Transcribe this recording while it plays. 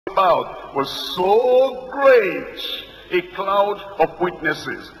about was so great, a cloud of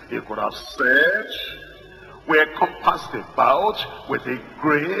witnesses. He could have said, we're compassed about with a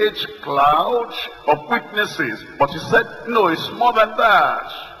great cloud of witnesses. But he said, no, it's more than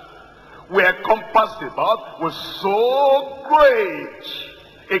that. We're compassed about with so great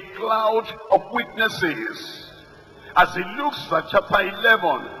a cloud of witnesses. As he looks at chapter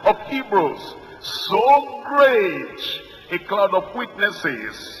 11 of Hebrews, so great a cloud of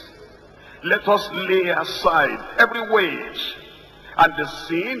witnesses. Let us lay aside every weight and the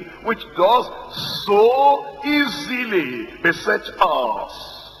sin which does so easily beset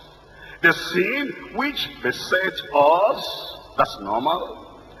us. The sin which besets us, that's normal.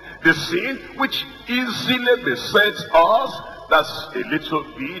 The sin which easily besets us, that's a little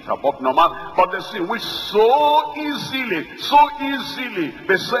bit above normal. But the sin which so easily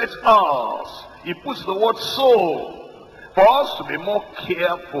besets us, he puts the word so, for us to be more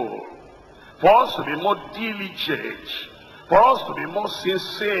careful, for us to be more diligent, for us to be more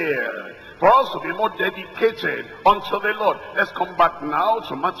sincere, for us to be more dedicated unto the Lord. Let's come back now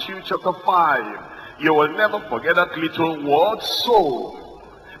to Matthew chapter 5. You will never forget that little word, so.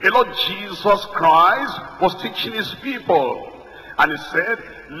 The Lord Jesus Christ was teaching his people. And he said,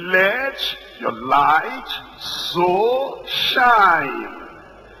 let your light so shine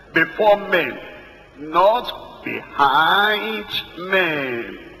before men, not behind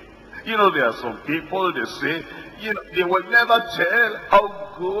men. You know, there are some people, they say, you know, they will never tell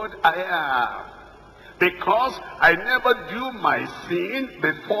how good I am, because I never do my sin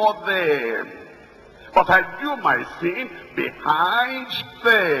before them, but I do my sin behind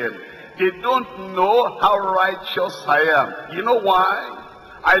them. They don't know how righteous I am. You know why?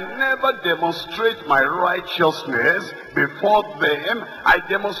 I never demonstrate my righteousness before them. I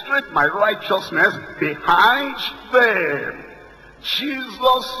demonstrate my righteousness behind them.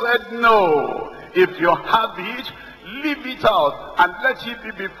 Jesus said, no. If you have it, leave it out and let it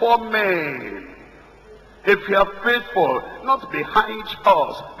be before men. If you are faithful, not behind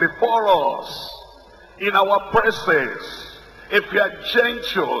us, before us, in our presence. If you are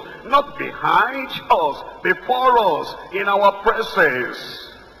gentle, not behind us, before us, in our presence.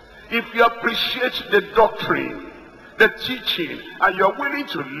 If you appreciate the doctrine, the teaching, and you're willing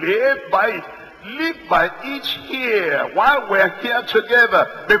to live by it, live by it here, while we're here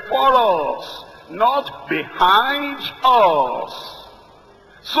together, before us, not behind us.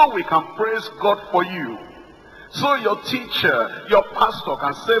 So we can praise God for you. So your teacher, your pastor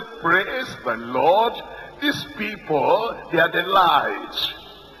can say, praise the Lord. These people, they are the light.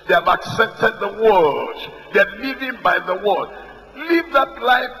 They have accepted the word. They are living by the word. Live that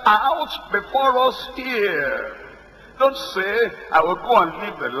life out before us here. Don't say, I will go and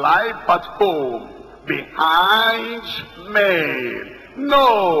live the life at home, behind men.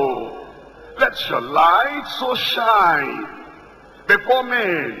 No. Let your light so shine before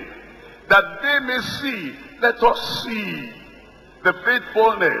men, that they may see. Let us see the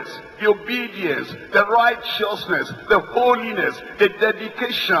faithfulness, the obedience, the righteousness, the holiness, the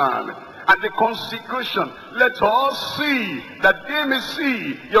dedication, and the consecration. Let us see, that they may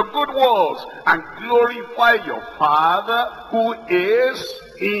see your good works and glorify your Father who is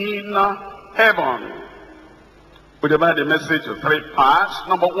in heaven. We divide the message to 3 parts.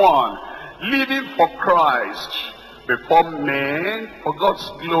 Number 1, living for Christ before men for God's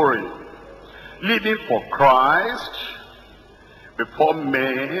glory. Living for Christ before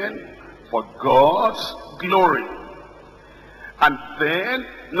men for God's glory. And then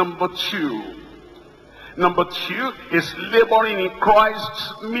number 2 is laboring in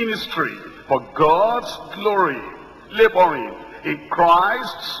Christ's ministry for God's glory. Laboring in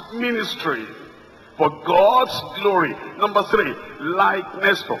Christ's ministry for God's glory. Number 3,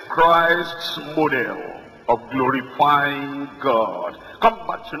 likeness to Christ's model of glorifying God. Come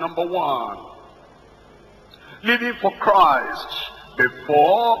back to number 1. Living for Christ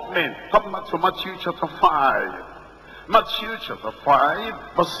before men. Come back to Matthew chapter 5. Matthew chapter 5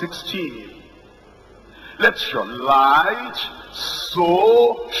 verse 16. Let your light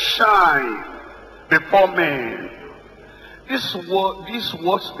so shine before men. This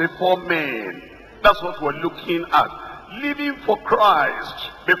words before men. That's what we're looking at. Living for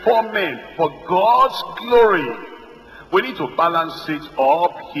Christ before men for God's glory. We need to balance it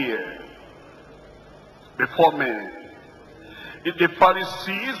up here. Before men. The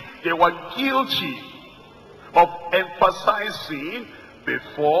Pharisees, they were guilty of emphasizing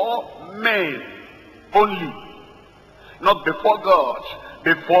before men only, not before God,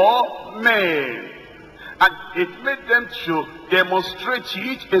 before men. And it made them to demonstrate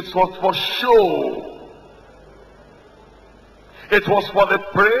it. It was for show. It was for the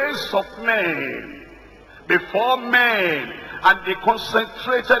praise of men, before men, and they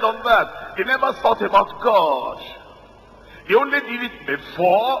concentrated on that. They never thought about God. They only did it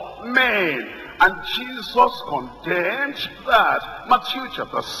before men, and Jesus condemned that. Matthew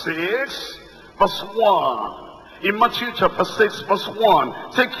chapter 6, verse 1. In Matthew chapter 6, verse 1,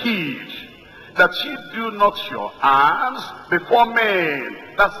 take heed that ye do not your alms before men.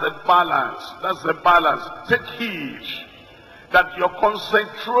 That's the balance. That's the balance. Take heed that your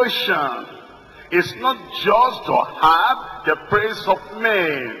concentration is not just to have the praise of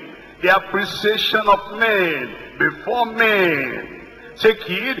men, the appreciation of men before men. Take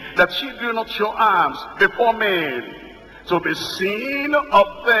heed that ye do not your alms before men, to be seen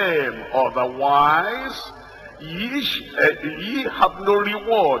of them. Otherwise, ye have no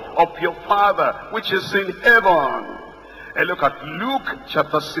reward of your Father which is in heaven. And look at Luke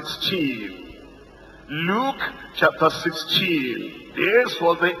chapter 16. Luke chapter 16. This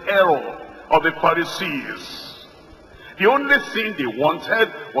was the error of the Pharisees. The only thing they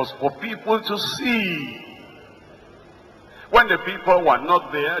wanted was for people to see. When the people were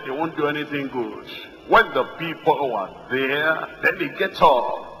not there, they won't do anything good. When the people were there, then they get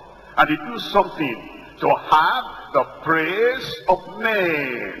up and they do something to have the praise of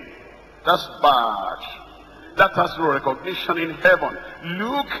men. That's bad. That has no recognition in heaven.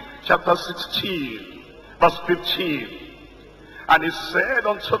 Luke chapter 16, verse 15. And he said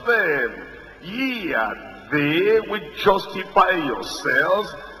unto them, ye are they which justify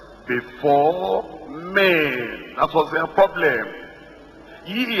yourselves before men. That was their problem.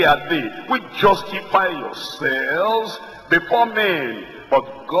 Ye are they which justify yourselves before men,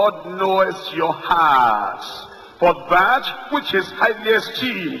 but God knoweth your hearts. For that which is highly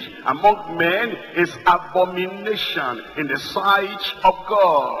esteemed among men is abomination in the sight of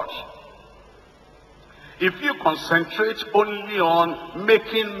God. If you concentrate only on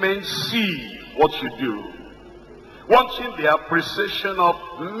making men see what you do, wanting the appreciation of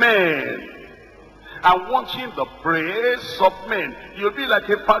men, and wanting the praise of men, you'll be like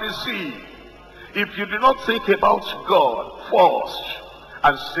a Pharisee. If you do not think about God first,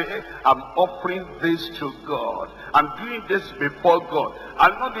 and say, I'm offering this to God, I'm doing this before God,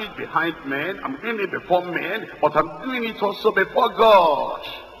 I'm not doing it behind men, I'm doing it before men, but I'm doing it also before God.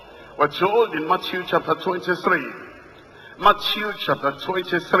 We're told in Matthew chapter 23, Matthew chapter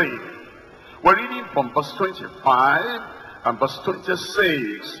 23, we're reading from verse 25 and verse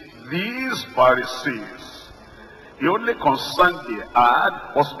 26. These Pharisees, the only concern they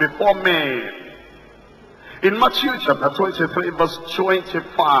had was before men. In Matthew chapter 23, verse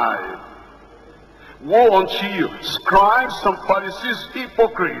 25, woe unto you, scribes and Pharisees,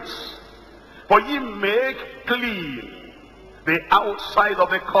 hypocrites, for ye make clean the outside of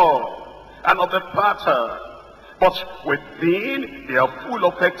the cup and of the platter, but within they are full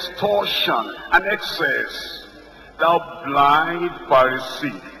of extortion and excess. Thou blind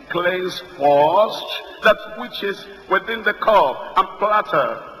Pharisee, cleanse first that which is within the cup and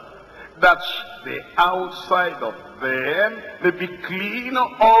platter, that the outside of them may be clean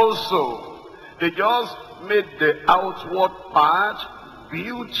also. They just made the outward part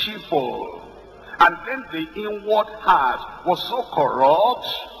beautiful, and then the inward heart was so corrupt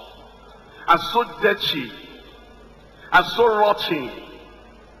and so dirty and so rotten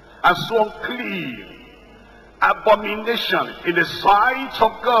and so unclean, abomination in the sight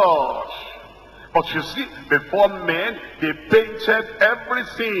of God. But you see, before men, they painted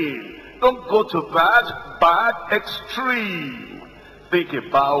everything. Don't go to that bad extreme. Think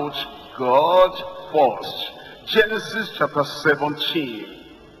about God first. Genesis chapter 17.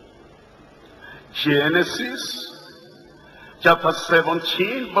 Genesis chapter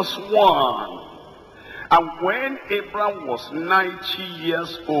 17, verse 1. And when Abraham was 90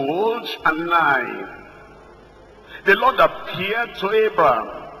 years old and 9, the Lord appeared to Abraham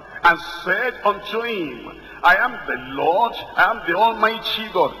and said unto him, I am the Lord, I am the Almighty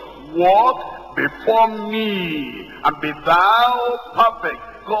God. Walk before me and be thou perfect.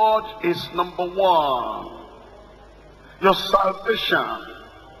 God is number one. Your salvation.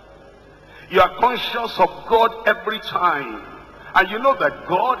 You are conscious of God every time. And you know that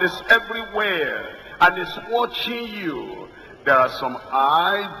God is everywhere and is watching you. There are some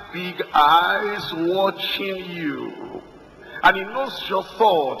big eyes watching you. And he knows your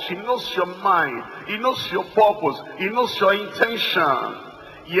thoughts, he knows your mind, he knows your purpose, he knows your intention.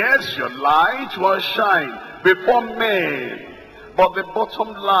 Yes, your light will shine before men, but the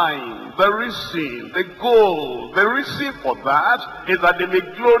bottom line, the reason, the goal, the reason for that is that they may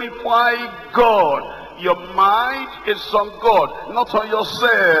glorify God. Your mind is on God, not on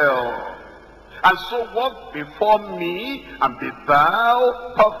yourself. And so walk before me and be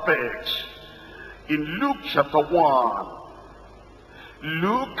thou perfect. In Luke chapter 1,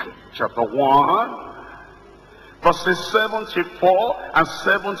 Luke chapter 1, verses 74 and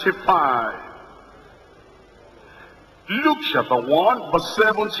 75. Luke chapter 1, verse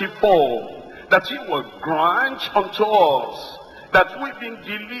 74, that he will grant unto us that we being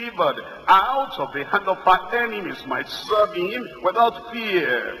delivered out of the hand of our enemies might serve him without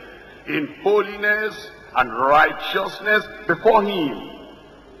fear, in holiness and righteousness before him.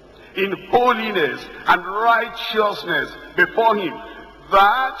 In holiness and righteousness before him.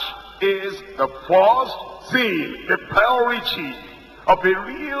 That is the first thing, the priority of a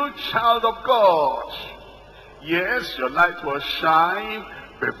real child of God. Yes, your light will shine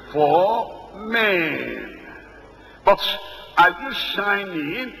before men. But are you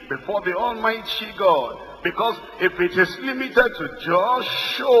shining before the Almighty God? Because if it is limited to just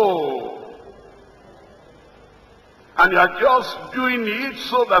show, and you are just doing it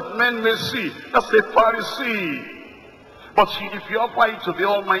so that men may see, that's a Pharisee. But if you offer it to the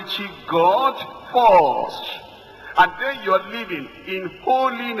Almighty God first, and then you are living in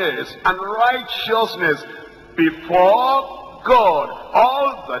holiness and righteousness before God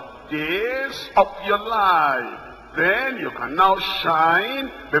all the days of your life, then you can now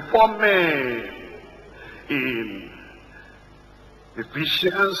shine before men. In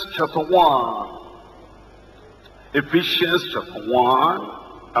Ephesians chapter 1, Ephesians chapter 1,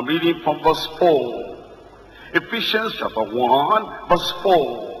 I'm reading from verse 4. Ephesians chapter 1, verse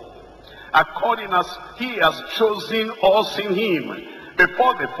 4. According as he has chosen us in him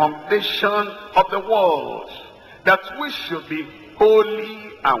before the foundation of the world, that we should be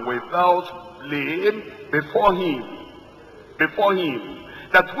holy and without blame before him. Before him.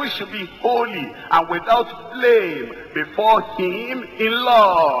 That we should be holy and without blame before him in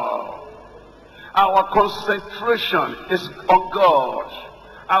love. Our concentration is on God.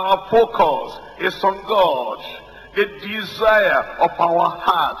 Our focus is on God. The desire of our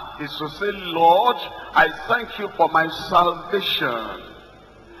heart is to say, Lord, I thank you for my salvation.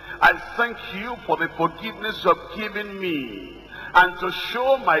 I thank you for the forgiveness you have given me. And to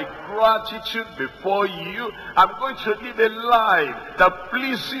show my gratitude before you, I'm going to live a life that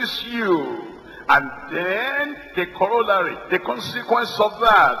pleases you. And then the corollary, the consequence of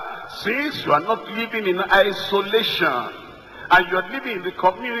that, since you are not living in isolation, and you are living in the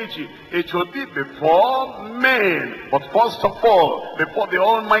community, it will be before men, but first of all, before the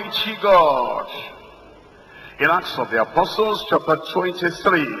Almighty God. In Acts of the Apostles, chapter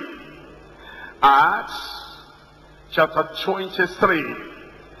 23, Acts chapter 23,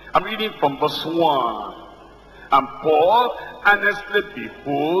 I'm reading from verse 1. And Paul, earnestly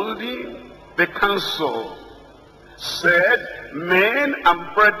beholding the council, said, Men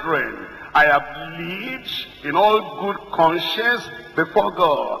and brethren, I have lived in all good conscience before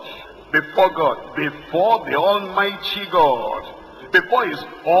God, before the Almighty God, before his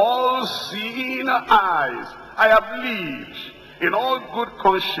all-seeing eyes. I have lived in all good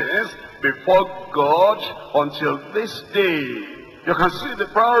conscience before God until this day. You can see the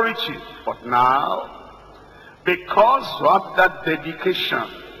priority. But now, because you have that dedication,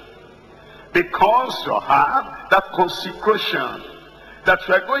 because you have that consecration, that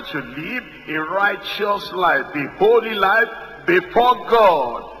you are going to live a righteous life, a holy life before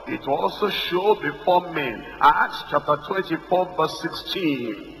God, it will also show before men. Acts chapter 24 verse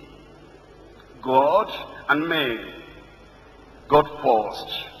 16. God and men. God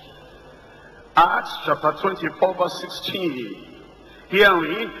first. Acts chapter 24 verse 16.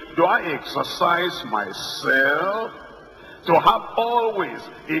 Herein do I exercise myself to have always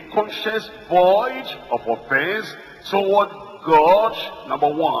a conscience void of offense toward God, number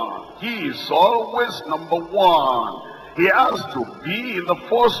one. He is always number one. He has to be in the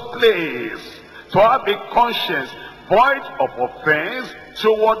first place. To have a conscience void of offense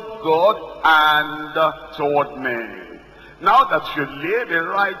toward God and toward men. Now that you live a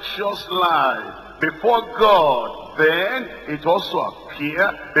righteous life before God, then it also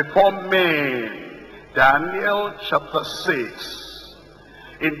appears before men. Daniel chapter 6.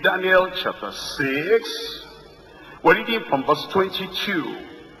 In Daniel chapter 6, we're reading from verse 22.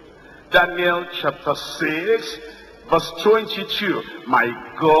 Daniel chapter 6, verse 22. My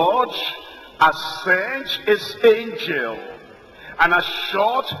God has sent his angel and has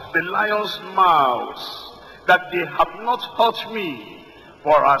shut the lions' mouths, that they have not hurt me,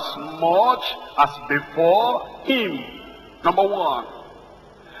 for as much as before him. Number one.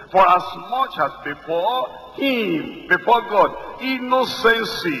 For as much as before him, before God,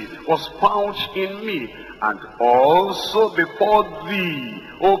 innocency was found in me, and also before thee,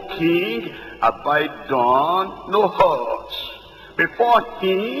 O king, have I done no hurt. Before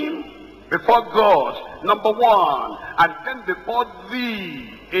him, before God, number one, and then before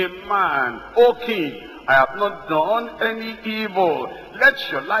thee, a man, O king, I have not done any evil.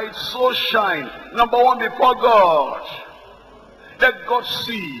 Let your light so shine, number one, before God. Let God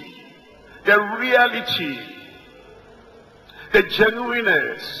see the reality, the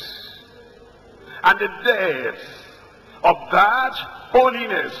genuineness, and the depth of that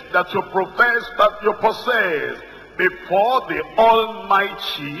holiness that you profess, that you possess before the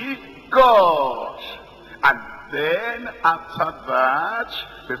Almighty God. And then after that,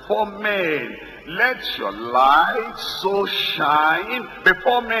 before men, let your light so shine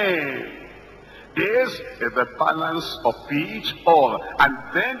before men. This is the balance of each all. And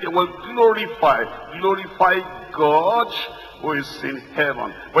then they will glorify God who is in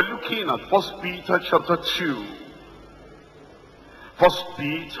heaven. We're looking at 1 Peter chapter 2. 1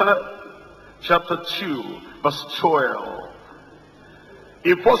 Peter chapter 2, verse 12.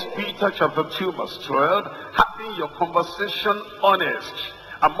 In 1 Peter chapter 2, verse 12, having your conversation honest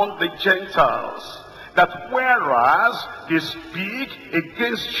among the Gentiles, that whereas they speak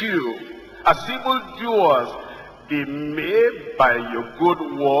against you as evildoers, they may by your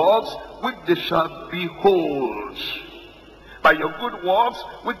good works, which they shall behold, by your good works,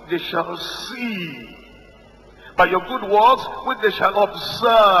 which they shall see, by your good works, which they shall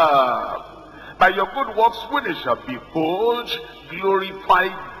observe, by your good works, which they shall behold, glorify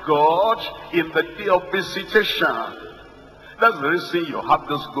God in the day of visitation. That's the reason you have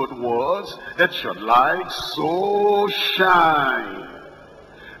those good words. Let your light so shine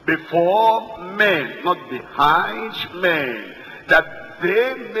before men, not behind men, that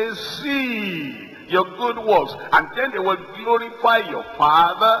they may see your good works, and then they will glorify your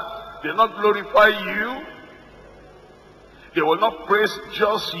Father. They will not glorify you. They will not praise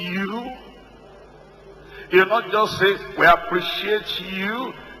just you. They will not just say, we appreciate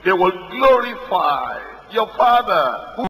you. They will glorify your Father.